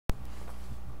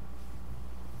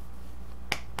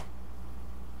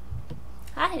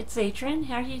Hi, it's Adrienne.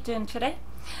 How are you doing today?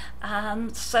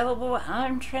 So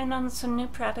I'm trying on some new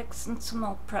products and some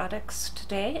old products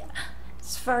today.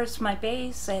 As far as my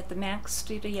base, I have the MAC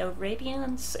Studio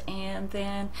Radiance and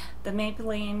then the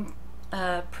Maybelline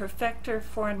Perfector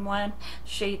 4-in-1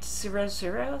 shade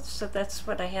 00. So that's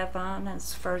what I have on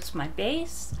as far as my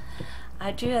base.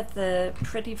 I do have the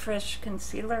Pretty Fresh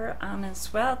concealer on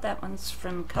as well. That one's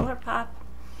from Colourpop.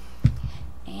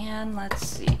 And let's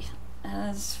see.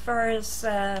 As far as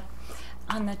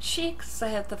on the cheeks, I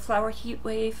have the Flower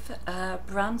Heatwave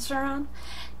bronzer on,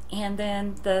 and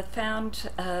then the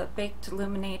Found Baked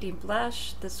Illuminating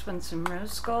Blush. This one's in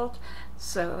rose gold,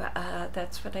 so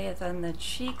that's what I have on the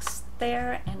cheeks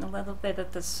there, and a little bit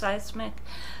of the Seismic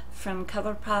from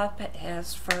Colourpop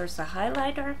as far as a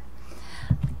highlighter.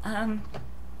 I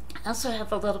also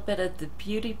have a little bit of the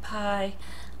Beauty Pie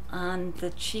on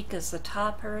the cheek as a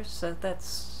topper, so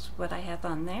that's what I have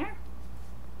on there.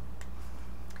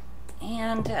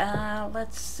 And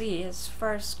let's see, as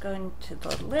far as going to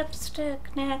the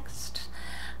lipstick next,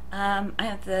 I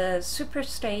have the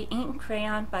Superstay Ink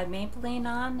Crayon by Maybelline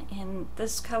on in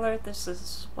this color. This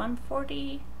is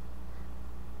 140,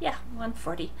 yeah,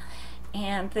 140.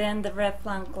 And then the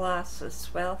Revlon gloss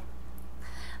as well.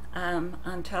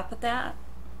 On top of that,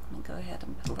 let me go ahead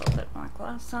and put a little bit more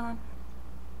gloss on.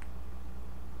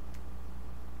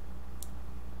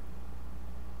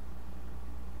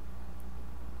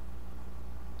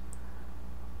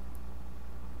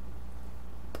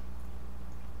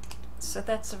 So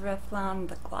that's a Revlon,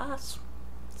 the gloss.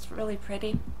 It's really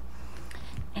pretty.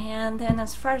 And then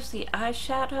as far as the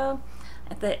eyeshadow,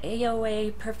 the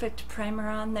AOA Perfect Primer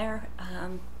on there.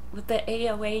 With the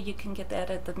AOA, you can get that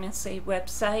at the Miss A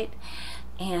website,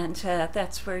 and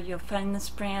that's where you'll find this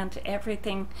brand.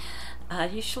 Everything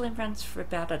usually runs for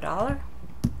about $1.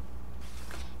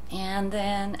 And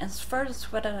then as far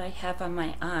as what I have on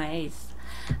my eyes,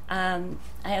 I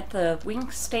have the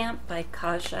Wing Stamp by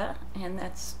Kaja, and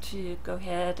that's to go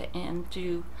ahead and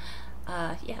do,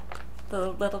 yeah, the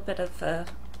little bit of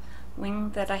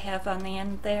wing that I have on the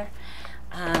end there.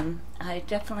 I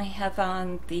definitely have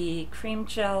on the Cream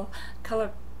Gel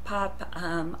Colourpop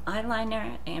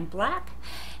eyeliner in black,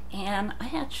 and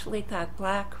I actually thought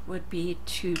black would be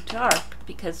too dark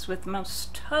because with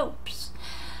most taupes,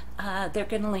 they're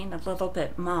going to lean a little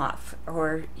bit mauve,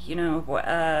 or, you know,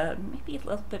 maybe a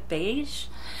little bit beige.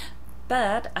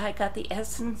 But I got the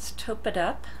Essence Taupe It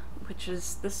Up, which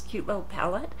is this cute little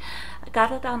palette. I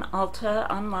got it on Ulta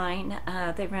online.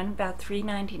 They run about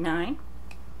 $3.99.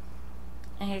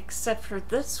 Except for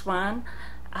this one,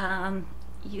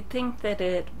 you'd think that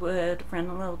it would run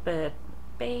a little bit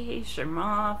beige or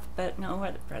mauve, but no,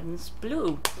 it runs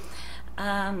blue.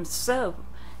 So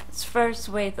as far as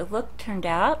the way the look turned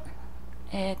out,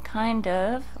 it kind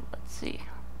of, let's see,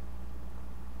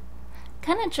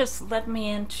 kind of just led me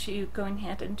into going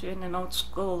ahead and doing an old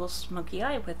school smoky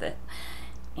eye with it.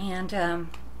 And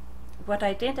what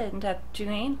I did end up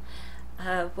doing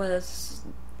was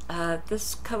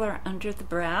this color under the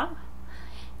brow,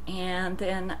 and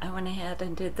then I went ahead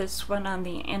and did this one on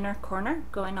the inner corner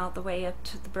going all the way up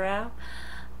to the brow,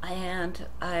 and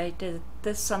I did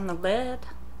this on the lid.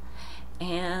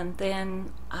 And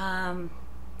then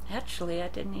actually I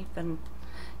didn't even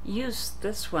use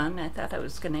this one. I thought I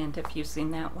was going to end up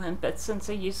using that one, but since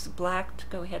I used the black to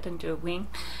go ahead and do a wing,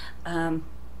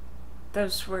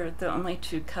 those were the only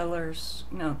two colors.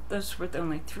 No, those were the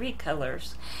only three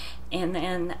colors. And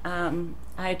then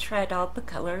I tried all the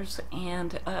colors,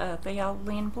 and they all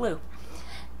lean blue.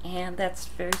 And that's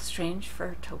very strange for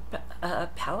a taupe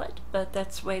palette, but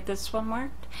that's the way this one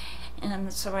worked.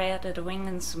 And so I added a wing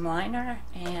and some liner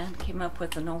and came up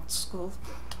with an old school,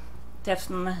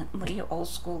 definitely old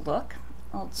school look,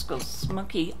 old school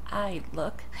smoky eye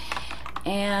look.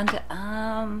 And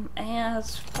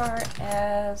as far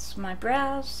as my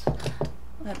brows,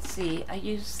 let's see, I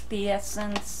used the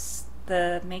Essence,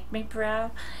 the Make Me Brow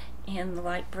in the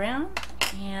light brown,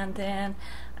 and then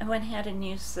I went ahead and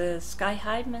used the Sky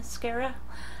High mascara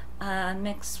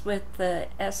mixed with the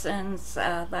Essence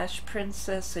Lash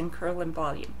Princess in Curl and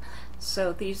Volume.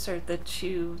 So these are the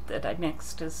two that I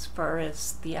mixed as far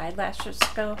as the eyelashes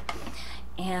go.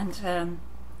 And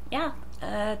yeah,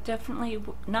 definitely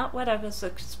not what I was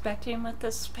expecting with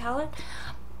this palette,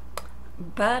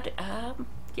 but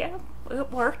yeah,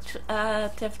 it worked.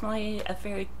 Definitely a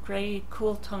very gray,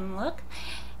 cool tone look,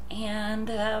 and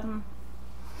I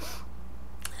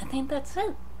think that's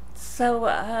it. So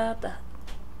as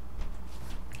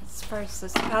far as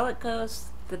this palette goes,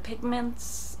 the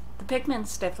pigments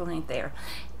definitely there.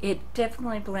 It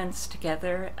definitely blends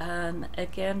together.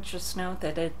 Again, just know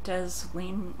that it does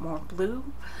lean more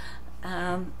blue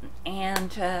Other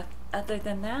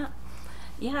than that,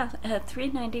 yeah, at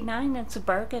 $3.99 it's a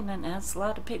bargain and has a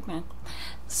lot of pigment.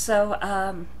 So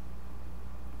I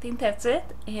think that's it,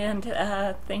 and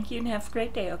thank you and have a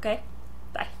great day, okay?